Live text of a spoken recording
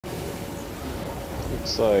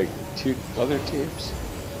Looks like 2 other teams.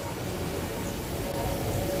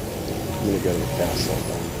 I'm gonna go to the castle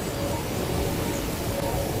then.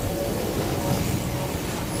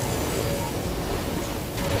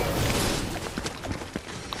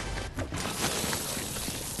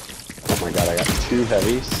 Oh my god, I got 2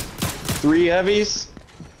 heavies. 3 heavies?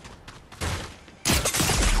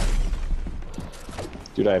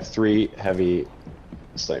 Dude, I have 3 heavy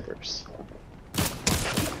snipers.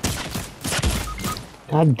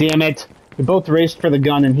 God damn it. We both raced for the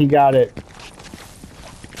gun and he got it.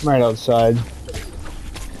 I'm right outside.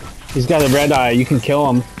 He's got a red eye. You can kill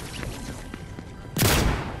him.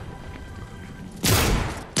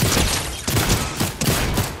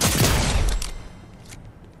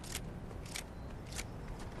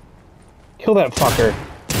 Kill that fucker.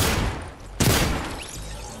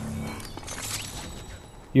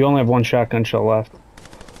 You only have 1 shotgun shell left.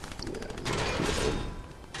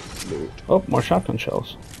 Oh, more shotgun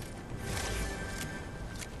shells.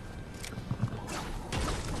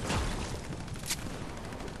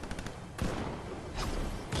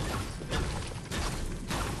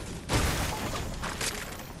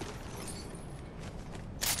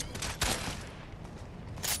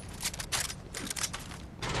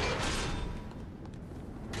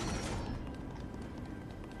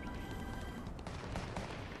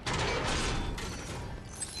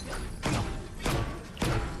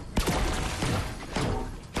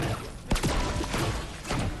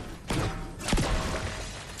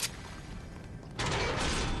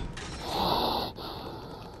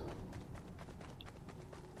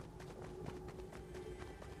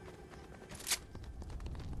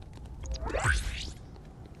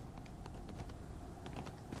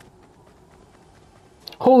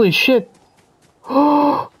 Holy shit!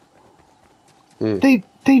 They,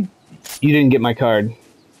 you didn't get my card.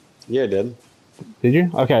 Yeah, I did. Did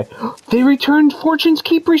you? Okay. They returned Fortune's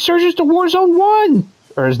Keep Resurgence to Warzone 1!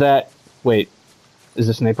 Or is that... Wait. Is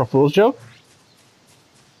this an April Fool's joke?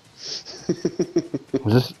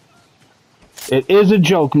 Was this... It is a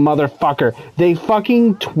joke, motherfucker. They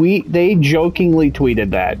fucking tweet... They jokingly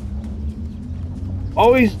tweeted that.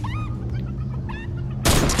 Always...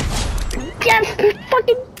 Yes!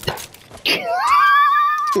 Fucking...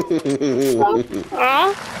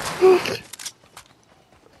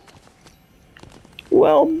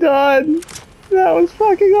 Well done! That was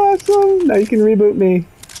fucking awesome! Now you can reboot me.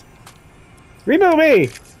 Reboot me!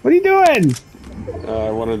 What are you doing? I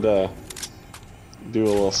wanted to do a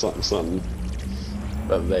little something something,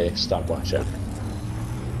 but they stopped watching.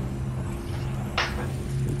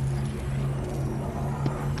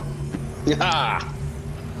 Ah!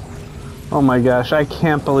 Oh my gosh, I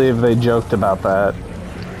can't believe they joked about that.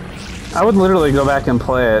 I would literally go back and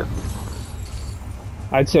play it.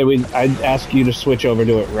 I'd ask you to switch over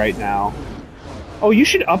to it right now. Oh, you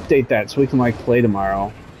should update that so we can like play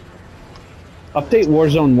tomorrow. Update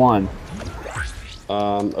Warzone 1.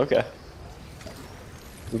 Okay.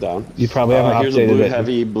 I'm down. You probably haven't here's updated a blue it.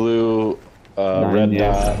 heavy, blue, red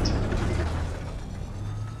dot.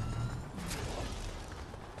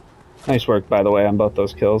 Nice work, by the way, on both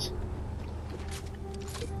those kills.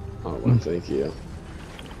 Oh, well, thank you.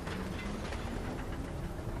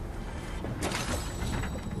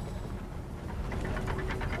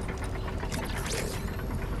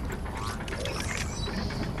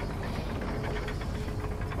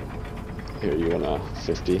 Here, you want a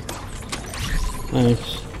 50?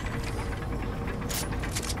 Nice.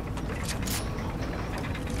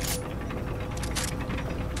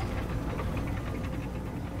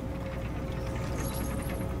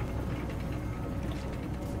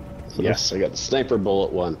 Yes, I got the sniper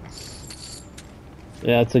bullet one.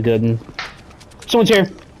 Yeah, that's a good one. Someone's here.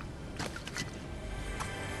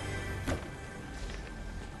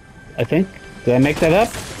 I think. Did I make that up?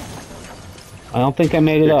 I don't think I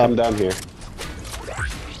made it up. Come down here.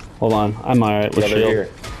 Hold on, I'm alright with shield. Here.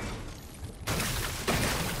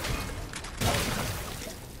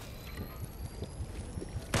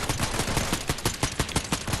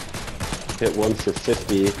 Hit one for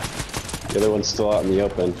 50. The other one's still out in the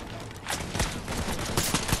open.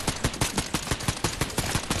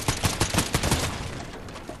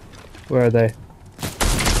 Where are they?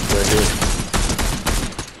 Right here.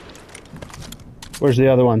 Where's the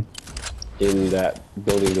other one? In that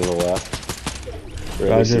building to the left.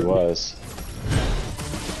 Where at least he was.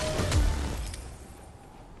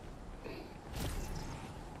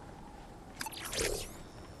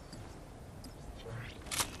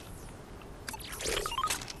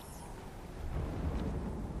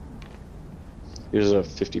 Here's a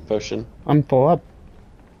 50 potion. I'm full up.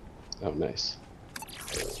 Oh, nice.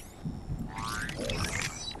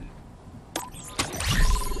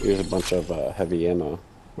 Here's a bunch of heavy ammo.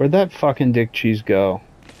 Where'd that fucking dick cheese go?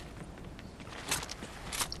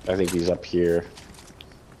 I think he's up here.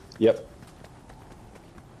 Yep.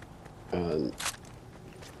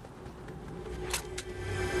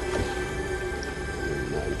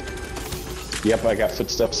 Yep, I got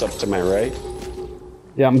footsteps up to my right.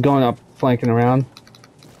 Yeah, I'm going up, flanking around.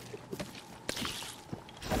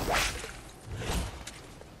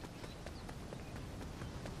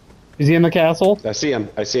 Is he in the castle? I see him.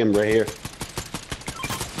 I see him right here.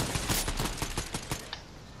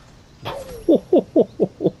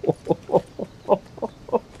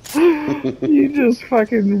 You just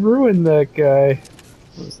fucking ruined that guy.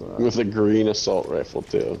 With a green assault rifle,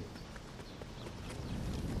 too.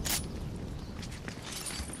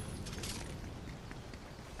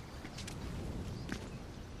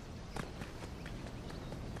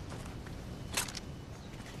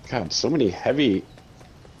 God, so many heavy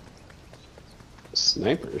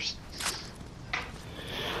snipers.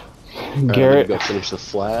 Garrett, go finish the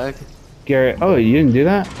flag. Garrett. Oh, you didn't do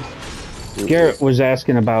that? Garrett was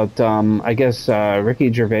asking about. I guess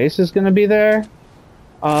Ricky Gervais is going to be there.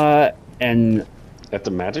 And At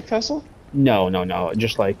the Magic Castle? no.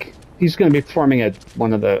 Just like he's going to be performing at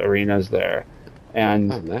one of the arenas there,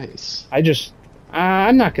 and Oh, nice.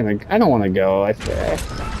 I'm not gonna. I don't want to go.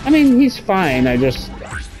 I mean, he's fine. I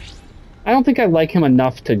don't think I like him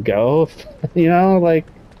enough to go. You know, like.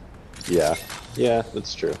 Yeah,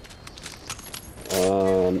 that's true.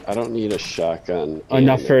 I don't need a shotgun.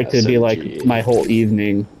 Enough for it to be SMG. like my whole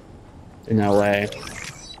evening in LA.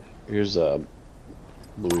 Here's a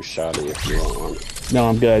blue shotty if you want one. No,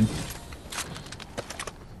 I'm good.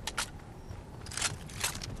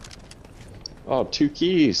 Oh, 2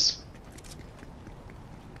 keys.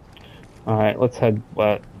 All right, let's head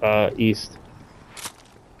east.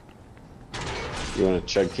 You want a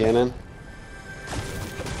chug cannon?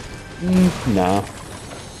 No.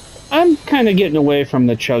 I'm kind of getting away from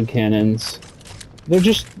the chug cannons. They're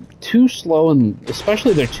just too slow, and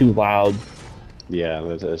especially they're too loud. Yeah,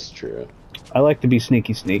 that is true. I like to be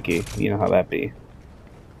sneaky. You know how that be.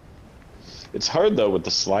 It's hard though with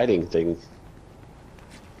the sliding thing.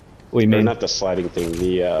 What do you Or mean? not the sliding thing,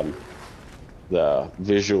 the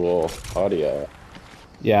visual audio.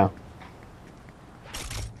 Yeah.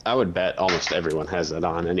 I would bet almost everyone has it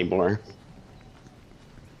on anymore.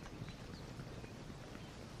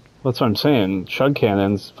 That's what I'm saying. Chug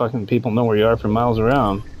cannons, fucking people know where you are for miles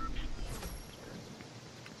around.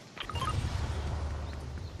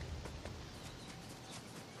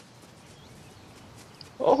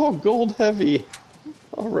 Oh, gold heavy.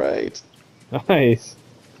 All right. Nice.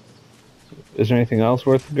 Is there anything else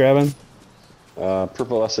worth grabbing?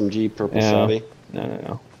 Purple SMG, purple Yeah. shotty.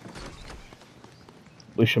 No.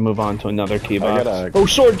 We should move on to another key box. gotta- Oh,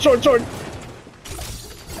 sword!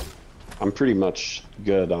 I'm pretty much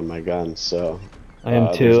good on my gun, so. I am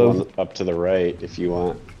There's too. one up to the right if you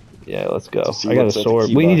want. Yeah, let's go. To see I got a what's at the sword.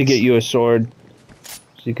 key We need to box. get you a sword so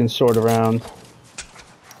you can sword around.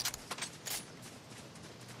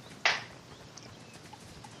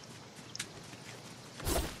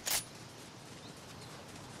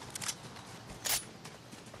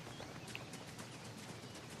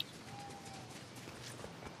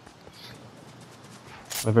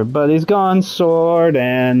 Everybody's gone sword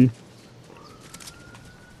and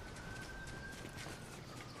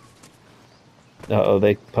uh-oh,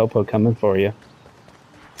 they Popo coming for you.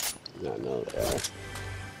 No, they are.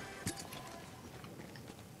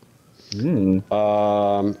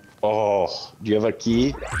 Oh, do you have a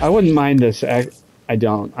key? I wouldn't mind this. I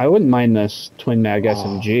don't. I wouldn't mind this twin mag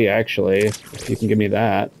SMG actually, if you can give me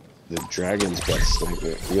that. The Dragon's Breath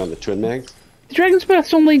sniper. You on the twin mag? The Dragon's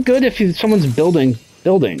Breath's only good if someone's building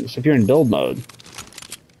buildings. If you're in build mode.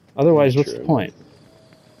 Otherwise, what's the True. point?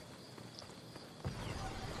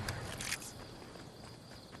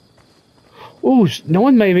 Ooh, no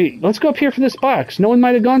one maybe. Let's go up here for this box. No one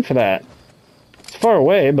might have gone for that. It's far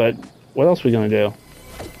away, but what else are we gonna do?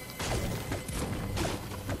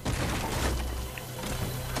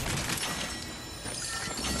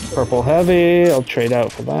 Purple heavy. I'll trade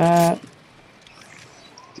out for that.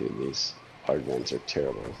 Dude, these hard ones are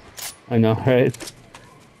terrible. I know, right?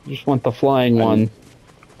 Just want the flying one.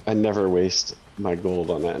 I never waste my gold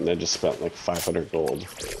on that, and I just spent like 500 gold.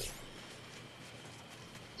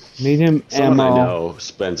 Medium Someone ammo. I know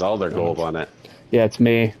spends all their gold on it. Yeah, it's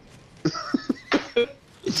me.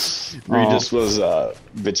 Regis was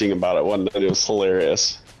bitching about it one night. It was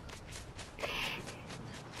hilarious.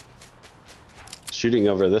 Shooting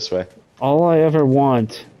over this way. All I ever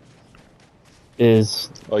want is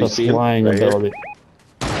Oh, you the see him? flying Right here. ability.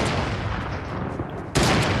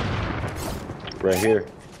 Right here.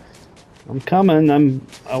 I'm coming.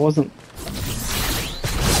 I wasn't.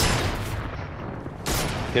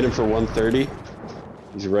 Hit him for 130.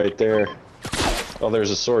 He's right there. Oh, there's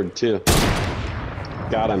a sword too.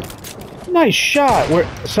 Got him. Nice shot. Where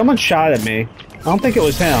someone shot at me. I don't think it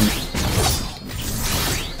was him.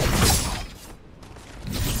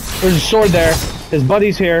 There's a sword there. His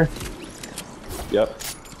buddy's here. Yep.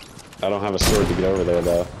 I don't have a sword to get over there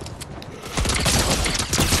though.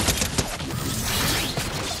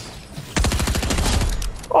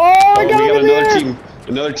 Oh, I got we him got in another there. team.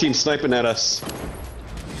 Another team sniping at us.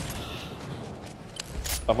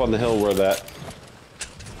 Up on the hill where that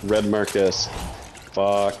red mark is.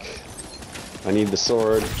 Fuck. I need the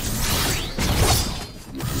sword.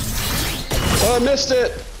 Oh, I missed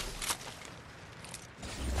it!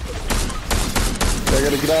 I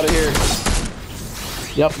gotta get out of here.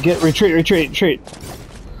 Yep, retreat.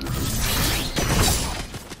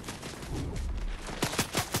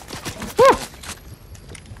 Woo!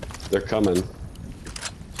 They're coming.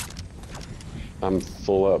 I'm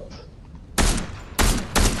full up.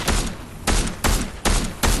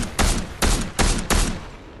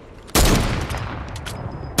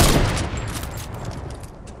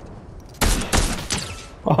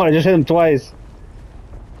 Oh, I just hit him twice.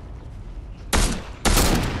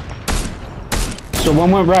 So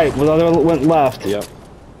one went right, the other went left. Yep.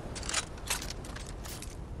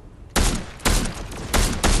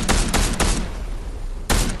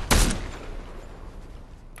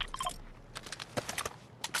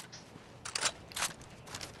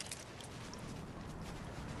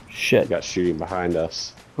 Shit. Got shooting behind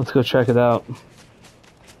us. Let's go check it out.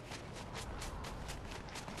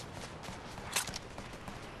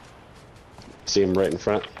 See him right in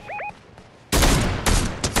front.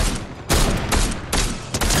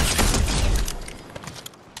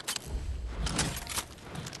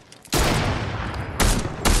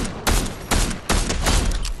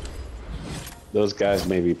 Those guys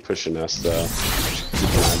may be pushing us though.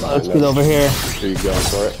 Let's get over here. Are you going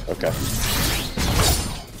for it? Okay.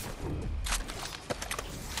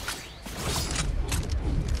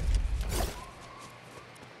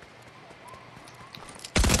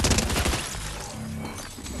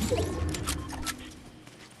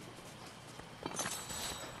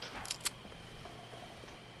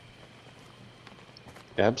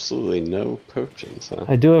 Absolutely no potions, huh?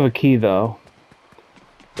 I do have a key though.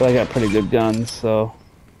 But I got pretty good guns, so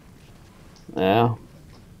yeah.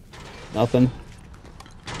 Nothing.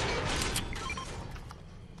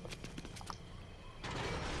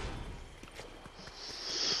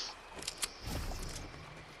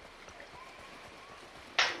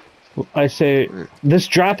 I say this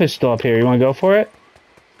drop is still up here. You want to go for it?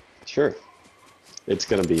 Sure. It's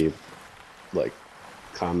gonna be like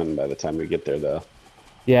common by the time we get there though.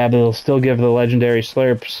 Yeah, but it'll still give the legendary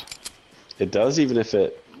slurps. It does, even if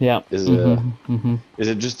it Yeah. is is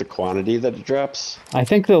it just the quantity that it drops? I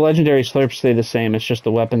think the legendary slurps stay the same. It's just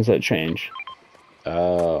the weapons that change.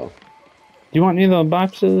 Oh. Do you want any of the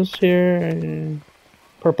boxes here?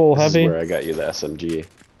 Purple This heavy. is where I got you the SMG.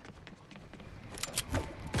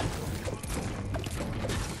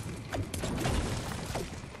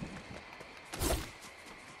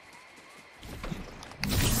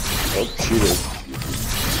 Oh, shooting.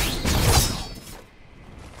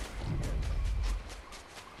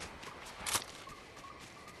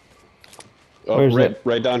 Oh, Where's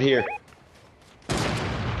right down here.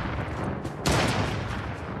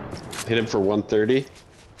 Hit him for 130.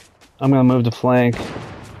 I'm gonna move to flank.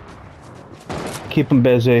 Keep him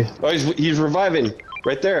busy. Oh, he's reviving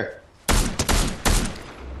right there.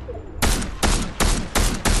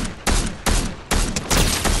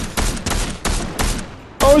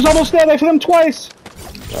 Oh, he's almost dead. I hit him twice.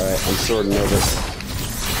 All right, I'm sorting over.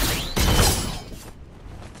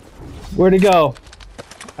 Where'd he go?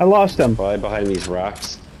 I lost him. Probably behind these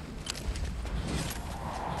rocks.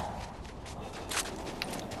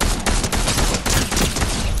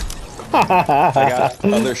 I got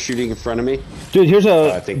other shooting in front of me. Dude, here's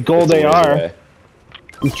a I think gold it's a ways AR. away.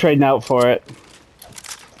 I'm trading out for it.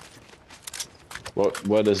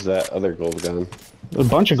 What is that other gold gun? A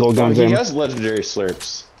bunch of gold Oh, guns he in. has legendary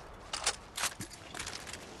slurps.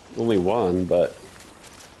 Only one, but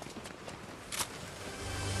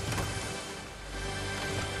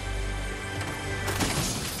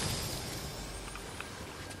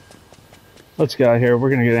Let's get out of here. We're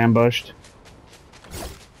gonna get ambushed.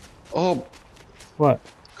 oh, What?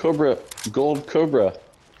 Cobra, gold Cobra.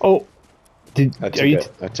 Oh, I took are you?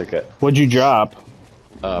 it. I took it. What'd you drop?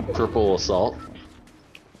 Purple assault.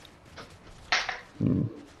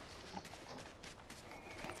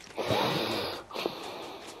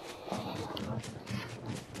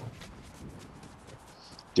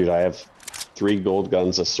 Dude, I have 3 gold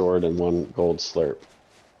guns, a sword, and 1 gold slurp.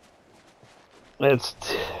 It's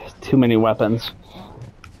too many weapons.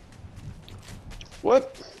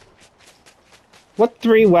 What? What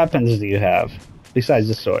 3 weapons do you have besides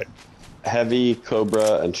the sword? Heavy,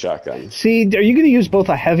 cobra, and shotgun. See, are you going to use both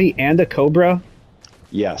a heavy and a cobra?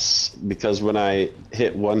 Yes, because when I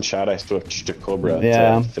hit 1 shot, I switch to cobra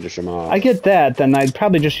Yeah. to finish him off. I get that. Then I'd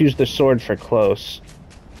probably just use the sword for close.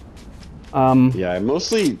 Yeah, I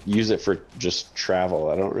mostly use it for just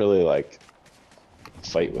travel. I don't really like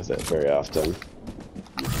fight with it very often.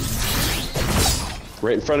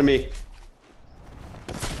 Right in front of me.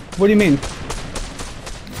 What do you mean?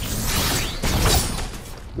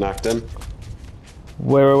 Knocked him.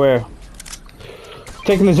 Where?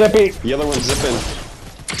 Taking the zippy. The other one's zipping.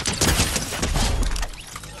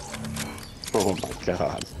 Oh my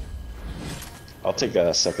god. I'll take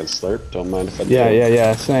a second slurp. Don't mind if I do.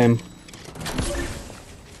 Yeah, same.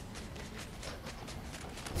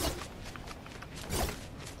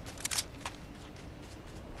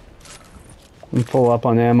 I'm full up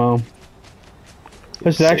on ammo.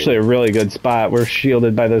 This is actually a really good spot. We're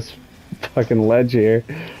shielded by this fucking ledge here.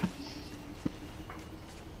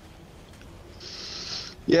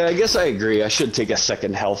 Yeah, I guess I agree. I should take a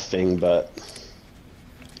second health thing, but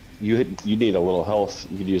you need a little health.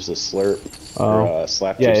 You could use the slurp or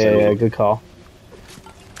slap. Yeah, good call.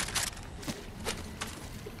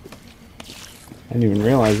 I didn't even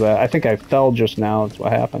realize that. I think I fell just now. That's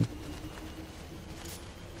what happened.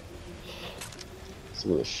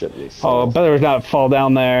 Some of the shit may Oh, fall. better not fall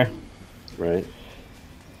down there. Right.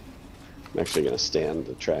 I'm actually gonna stand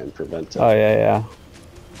to try and prevent it. Oh yeah.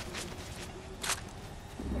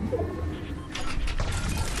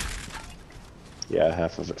 Yeah,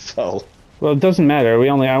 half of it fell. Well, it doesn't matter. I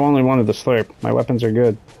only wanted the slurp. My weapons are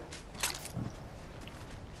good.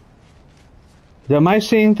 Am I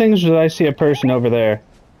seeing things, or did I see a person over there?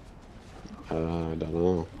 I don't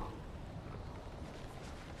know.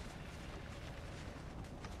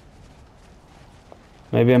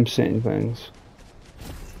 Maybe I'm seeing things.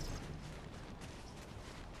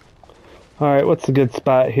 Alright, what's a good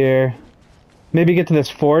spot here? Maybe get to this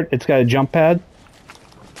fort. It's got a jump pad.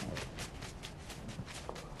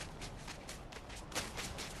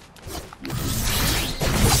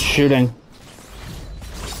 Shooting.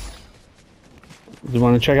 Do you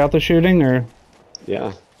want to check out the shooting, or?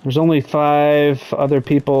 Yeah. There's only 5 other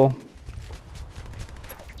people.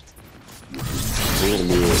 We're gonna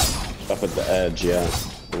be up at the edge, yeah.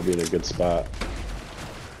 We'll be in a good spot.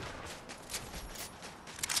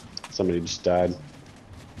 Somebody just died.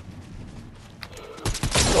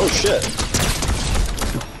 Oh shit!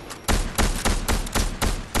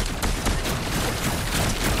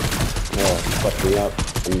 Oh, fucked me up.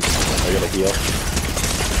 I gotta heal.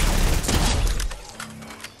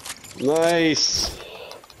 Nice!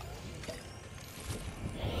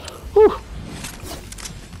 Whew. I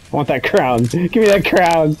want that crown. Give me that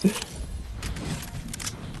crown.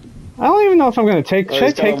 I don't even know if I'm gonna take. Should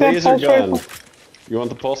I take that pulse rifle? You want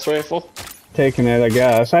the pulse rifle? Taking it, I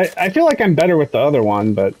guess. I feel like I'm better with the other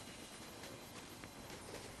one, but.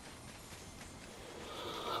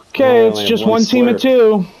 Okay, it's just one team of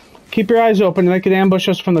 2. Keep your eyes open. They could ambush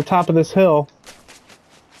us from the top of this hill.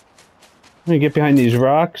 Let me get behind these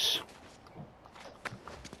rocks.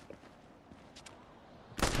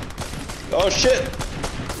 Oh shit!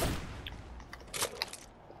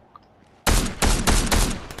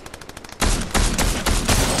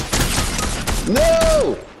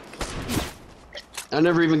 No! I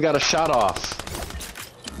never even got a shot off.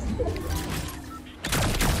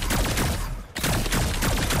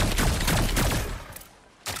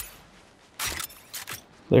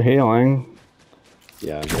 They're healing.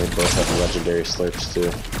 Yeah, they both have legendary slurps too.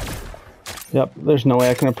 Yep, there's no way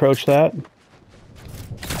I can approach that.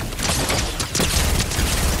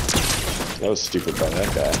 That was stupid by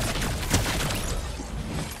that guy.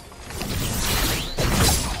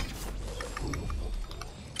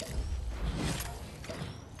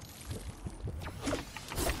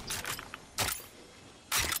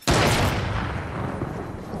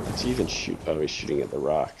 Does he even shoot? Oh, he's shooting at the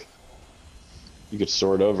rock. You could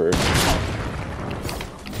sword over.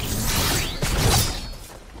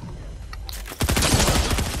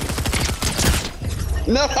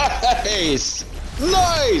 Nice!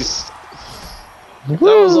 Nice! That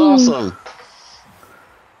was awesome.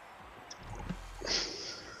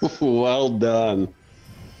 Well done.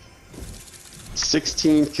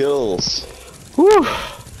 16 kills. Whew.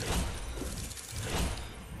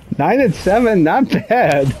 9 and 7, not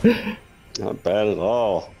bad. Not bad at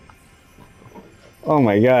all. Oh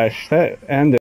my gosh, that ended.